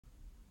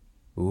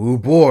Ooh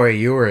boy,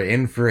 you were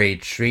in for a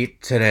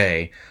treat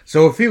today.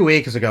 So a few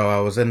weeks ago, I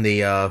was in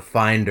the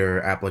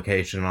Finder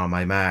application on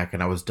my Mac,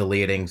 and I was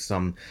deleting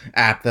some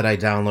app that I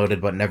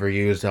downloaded but never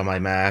used on my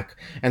Mac.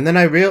 And then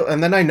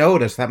I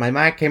noticed that my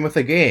Mac came with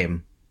a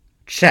game,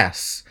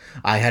 chess.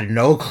 I had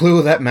no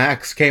clue that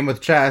Macs came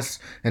with chess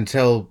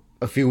until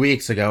a few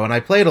weeks ago, and I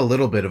played a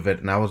little bit of it,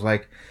 and I was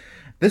like,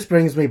 this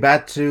brings me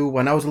back to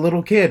when I was a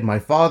little kid. My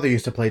father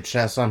used to play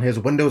chess on his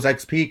Windows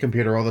XP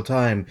computer all the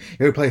time.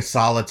 He would play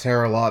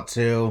solitaire a lot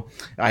too.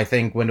 I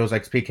think Windows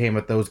XP came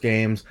with those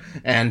games.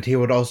 And he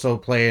would also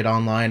play it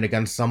online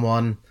against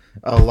someone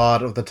a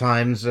lot of the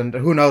times. And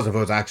who knows if it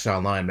was actually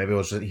online. Maybe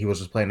he was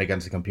just playing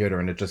against a computer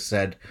and it just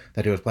said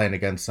that he was playing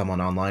against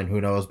someone online.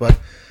 Who knows? But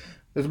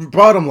the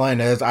bottom line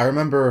is, I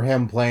remember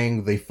him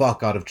playing the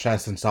fuck out of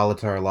chess and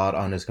solitaire a lot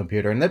on his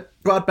computer, and that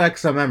brought back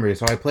some memories.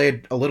 So I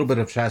played a little bit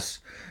of chess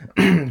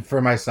for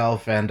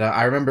myself, and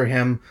I remember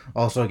him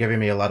also giving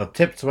me a lot of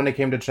tips when it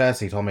came to chess.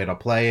 He told me to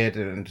play it,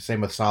 and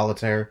same with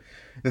solitaire.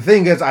 The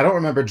thing is, I don't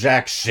remember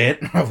jack shit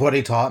of what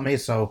he taught me,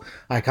 so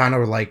I kind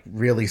of like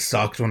really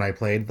sucked when I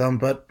played them,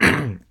 but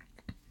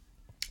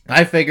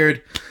I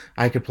figured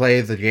I could play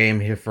the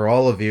game here for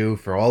all of you,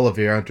 for all of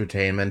your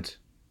entertainment.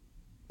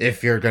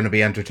 If you're going to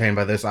be entertained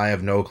by this, I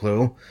have no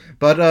clue.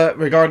 But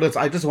regardless,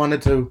 I just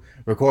wanted to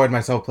record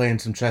myself playing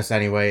some chess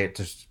anyway. It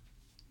just,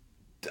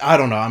 I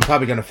don't know, I'm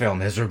probably going to fail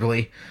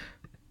miserably.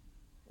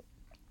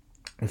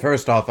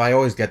 First off, I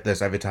always get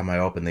this every time I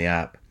open the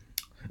app.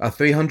 A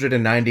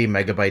 390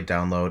 megabyte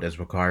download is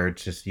required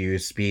to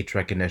use speech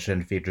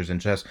recognition features in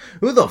chess.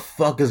 Who the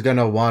fuck is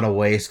gonna want to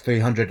waste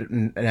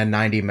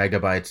 390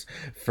 megabytes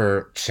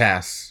for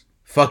chess?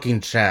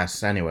 Fucking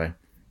chess, anyway.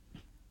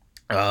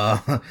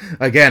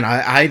 Again,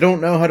 I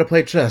don't know how to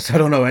play chess. I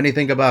don't know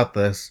anything about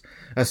this.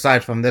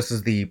 Aside from this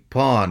is the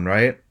pawn,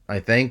 right? I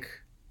think.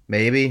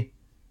 Maybe.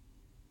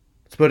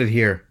 Let's put it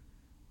here.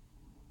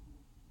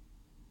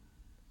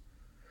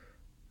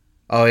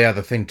 Oh yeah,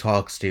 the thing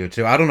talks to you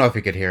too. I don't know if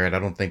you could hear it. I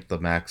don't think the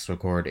Macs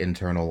record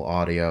internal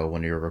audio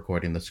when you're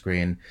recording the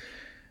screen.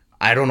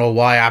 I don't know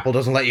why Apple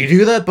doesn't let you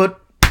do that, but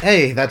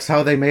hey, that's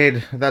how they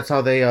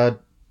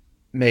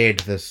made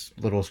this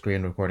little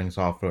screen recording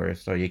software,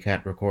 so you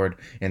can't record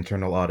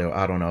internal audio.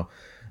 I don't know.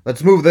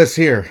 Let's move this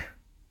here.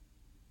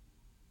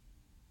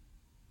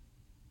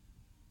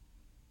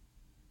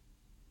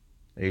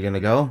 Are you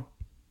gonna go?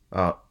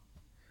 Uh,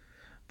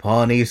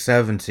 Pawn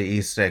e7 to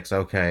e6.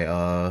 Okay,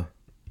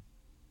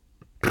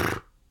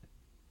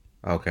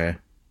 okay.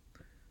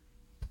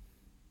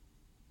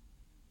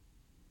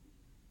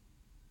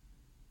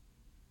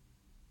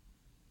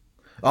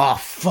 Oh,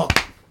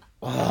 fuck.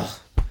 Ugh.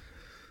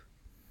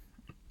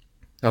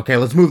 Okay,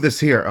 let's move this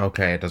here.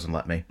 Okay, it doesn't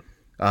let me.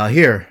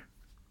 Here.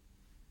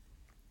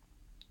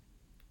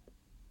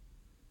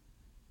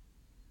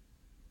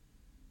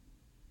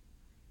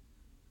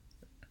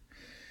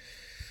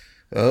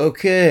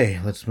 Okay,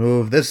 let's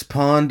move this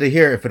pawn to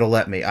here if it'll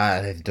let me.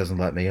 It doesn't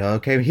let me.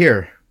 Okay,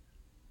 here.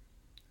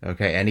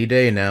 Okay, any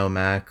day now,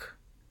 Mac.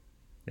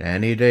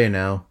 Any day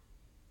now.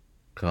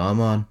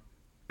 Come on.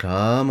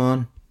 Come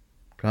on.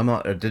 Come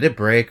on. Did it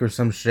break or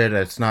some shit?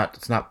 It's not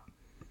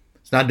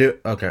do.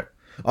 Okay.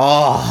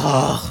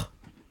 Oh.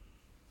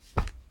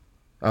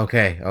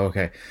 Okay,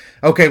 okay.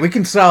 Okay, we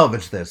can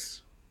salvage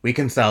this. We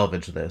can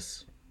salvage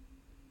this.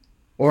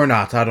 Or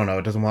not, I don't know.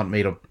 It doesn't want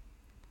me to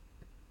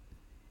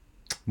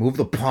move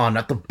the pawn,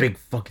 not the big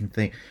fucking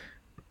thing.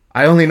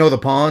 I only know the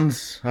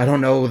pawns. I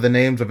don't know the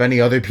names of any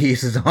other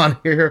pieces on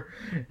here.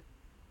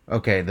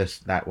 Okay,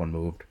 that one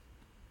moved.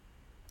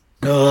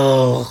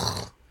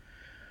 Ugh.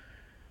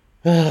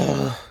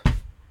 Ugh.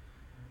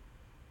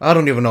 I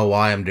don't even know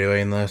why I'm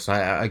doing this.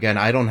 I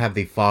don't have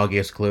the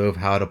foggiest clue of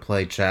how to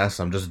play chess.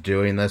 I'm just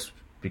doing this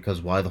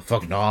because why the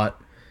fuck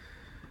not?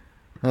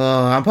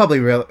 I'm probably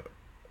real.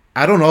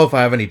 I don't know if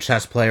I have any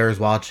chess players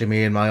watching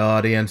me in my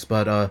audience,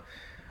 but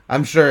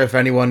I'm sure if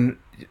anyone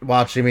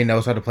watching me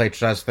knows how to play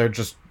chess, they're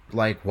just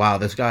like, wow,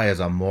 this guy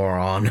is a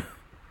moron.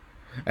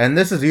 And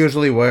this is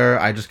usually where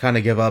I just kind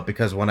of give up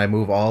because when I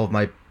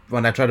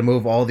try to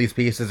move all these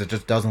pieces, it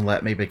just doesn't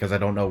let me because I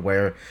don't know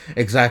where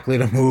exactly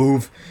to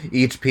move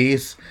each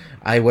piece.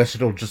 I wish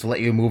it'll just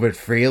let you move it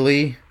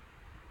freely,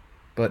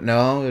 but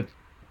no, it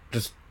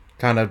just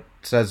kind of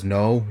says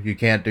no, you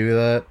can't do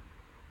that.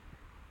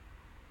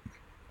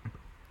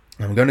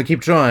 I'm gonna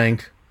keep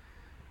trying.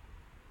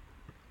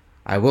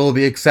 I will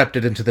be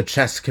accepted into the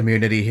chess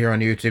community here on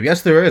YouTube.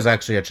 Yes, there is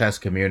actually a chess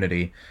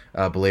community,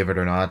 believe it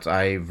or not.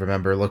 I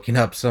remember looking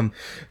up some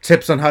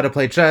tips on how to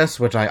play chess,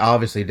 which I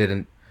obviously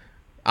didn't.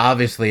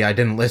 Obviously, I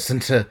didn't listen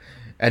to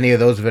any of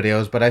those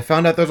videos, but I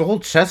found out there's a whole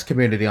chess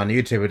community on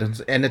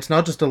YouTube, and it's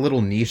not just a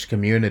little niche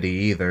community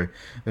either.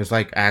 There's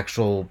like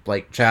actual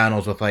like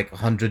channels with like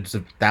hundreds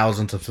of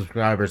thousands of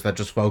subscribers that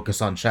just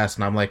focus on chess,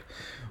 and I'm like,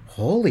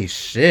 holy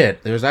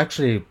shit! There's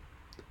actually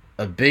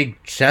a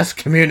big chess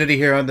community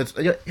here on this.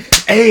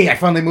 Hey, I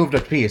finally moved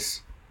a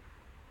piece.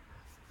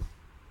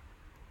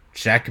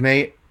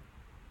 Checkmate?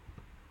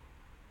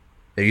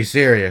 Are you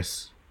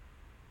serious?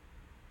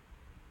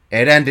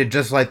 It ended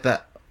just like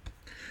that.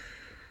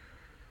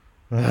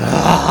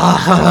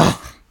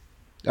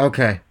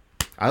 Okay.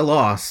 I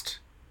lost.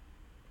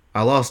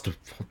 I lost.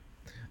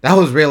 That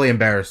was really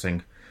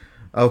embarrassing.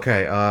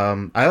 Okay,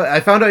 I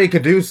found out you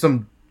could do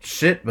some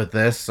shit with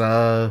this, if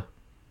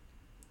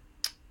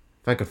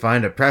I could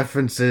find it.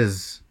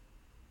 Preferences.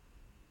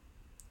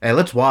 Hey,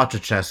 let's watch a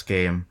chess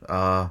game.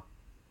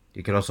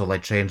 You could also,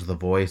 like, change the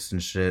voice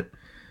and shit.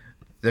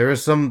 There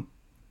is some...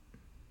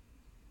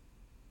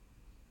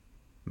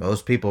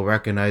 Most people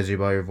recognize you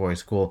by your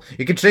voice. Cool.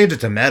 You could change it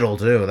to metal,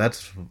 too.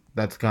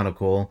 That's kind of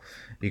cool.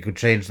 You could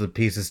change the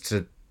pieces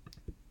to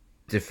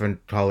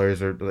different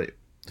colors or, like,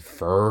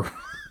 fur.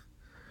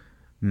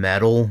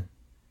 Metal.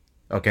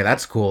 Okay,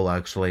 that's cool,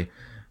 actually.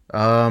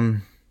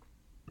 Um...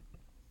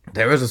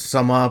 There was a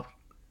sum up.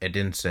 It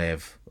didn't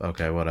save.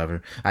 Okay,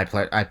 whatever. I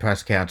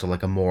pressed cancel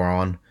like a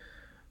moron.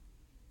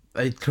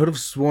 I could have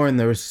sworn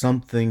there was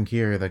something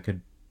here that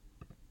could.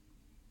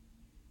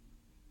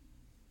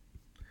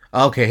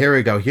 Okay, here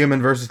we go.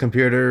 Human versus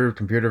computer.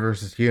 Computer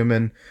versus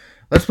human.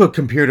 Let's put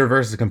computer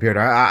versus computer.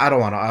 I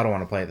don't want to. I don't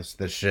want to play this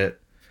shit.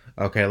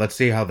 Okay, let's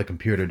see how the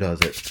computer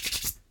does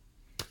it.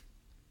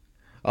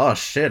 Oh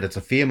shit! It's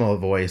a female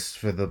voice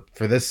for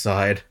this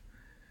side.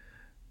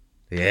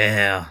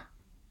 Yeah.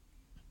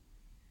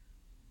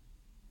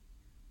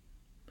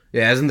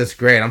 Yeah, isn't this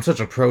great? I'm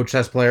such a pro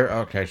chess player.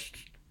 Okay,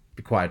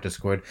 be quiet,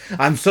 Discord.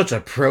 I'm such a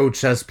pro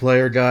chess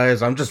player,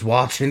 guys. I'm just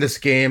watching this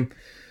game,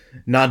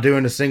 not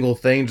doing a single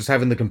thing, just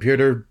having the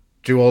computer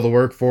do all the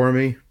work for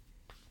me.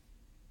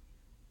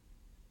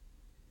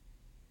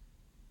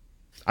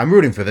 I'm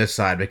rooting for this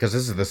side because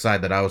this is the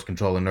side that I was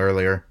controlling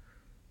earlier.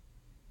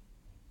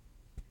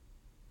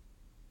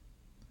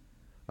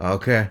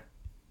 Okay.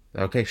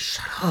 Okay,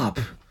 shut up.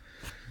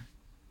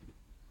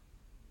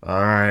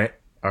 Alright.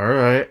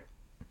 Alright.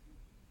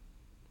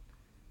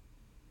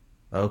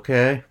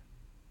 Okay.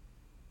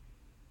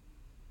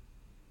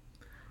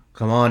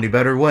 Come on, you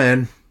better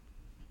win.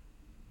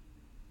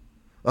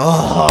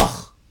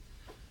 Ugh!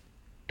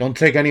 Don't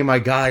take any of my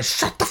guys.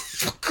 Shut the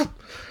fuck up.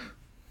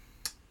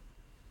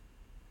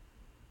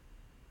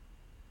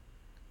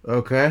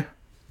 Okay.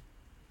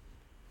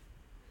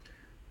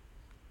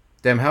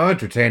 Damn, how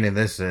entertaining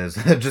this is.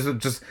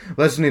 just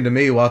listening to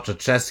me watch a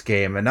chess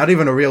game, and not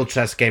even a real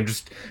chess game,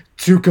 just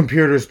two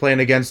computers playing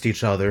against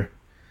each other.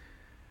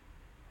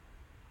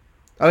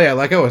 Oh yeah,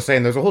 like I was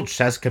saying, there's a whole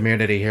chess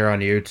community here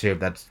on YouTube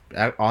that's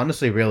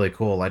honestly really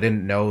cool. I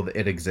didn't know that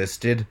it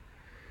existed.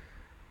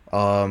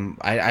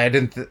 I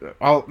didn't.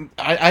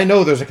 I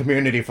know there's a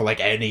community for like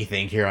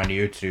anything here on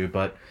YouTube,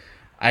 but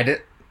I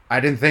did. I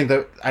didn't think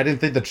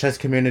the chess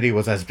community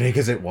was as big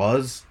as it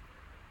was.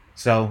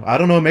 So I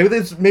don't know. Maybe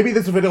this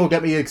video will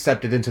get me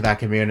accepted into that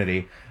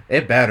community.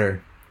 It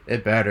better.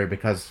 It better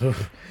because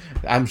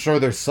I'm sure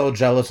they're so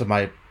jealous of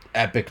my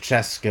epic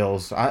chess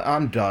skills.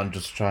 I'm done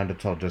just trying to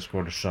tell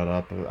Discord to shut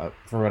up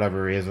for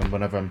whatever reason.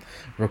 Whenever I'm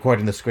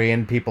recording the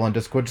screen, people on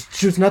Discord just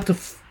choose not to.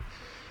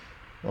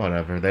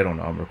 Whatever. They don't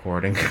know I'm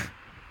recording.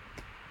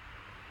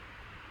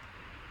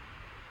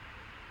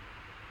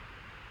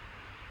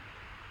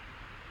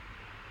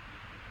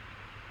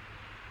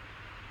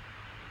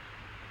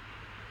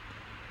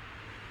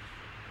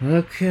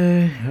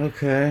 Okay.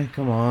 Okay.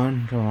 Come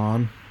on. Come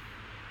on.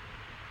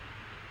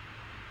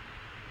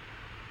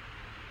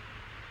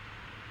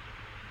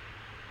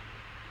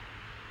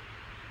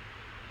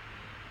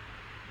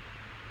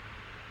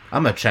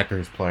 I'm a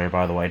checkers player,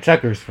 by the way.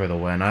 Checkers for the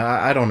win.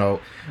 I don't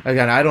know.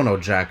 Again, I don't know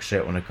jack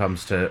shit when it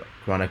comes to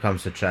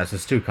chess.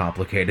 It's too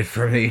complicated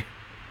for me.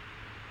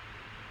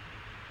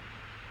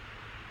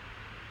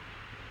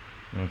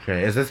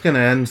 Okay, is this gonna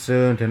end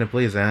soon? Can it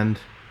please end?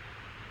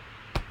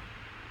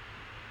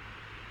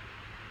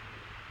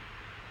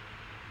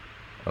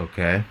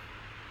 Okay.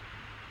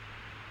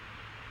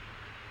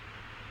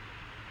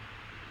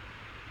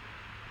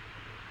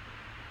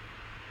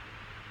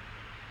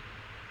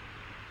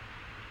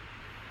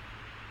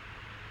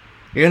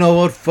 You know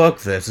what? Fuck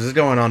this. This is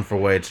going on for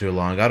way too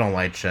long. I don't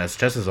like chess.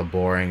 Chess is a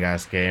boring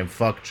ass game.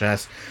 Fuck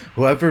chess.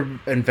 Whoever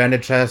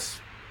invented chess,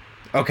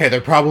 okay,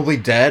 they're probably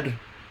dead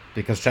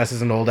because chess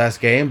is an old ass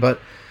game, but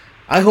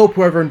I hope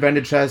whoever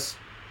invented chess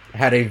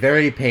had a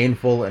very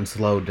painful and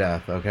slow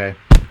death, okay?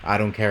 I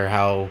don't care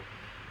how.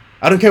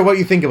 I don't care what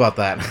you think about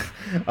that.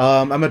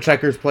 I'm a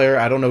checkers player.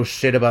 I don't know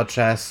shit about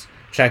chess.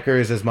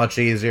 Checkers is much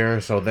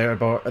easier, so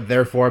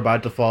therefore, by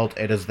default,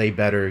 it is the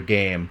better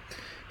game.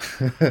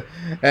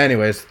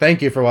 Anyways,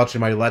 thank you for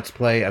watching my Let's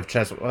Play of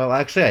chess. Well,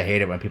 actually, I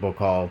hate it when people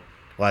call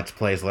Let's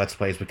Plays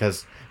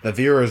because the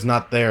viewer is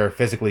not there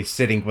physically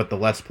sitting with the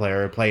Let's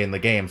Player playing the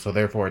game, so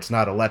therefore it's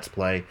not a Let's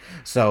Play.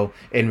 So,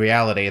 in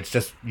reality, it's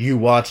just you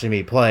watching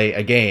me play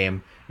a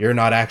game. You're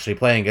not actually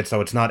playing it,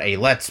 so it's not a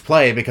Let's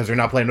Play because you're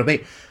not playing with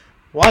me.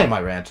 Why am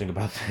I ranting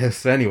about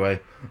this? Anyway,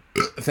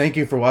 thank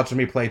you for watching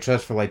me play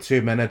chess for like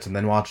 2 minutes and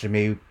then watching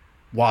me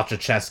watch a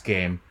chess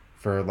game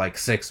for like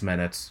 6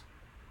 minutes.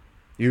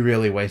 You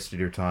really wasted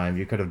your time.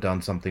 You could have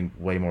done something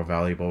way more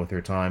valuable with your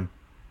time.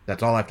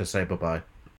 That's all I have to say. Bye-bye.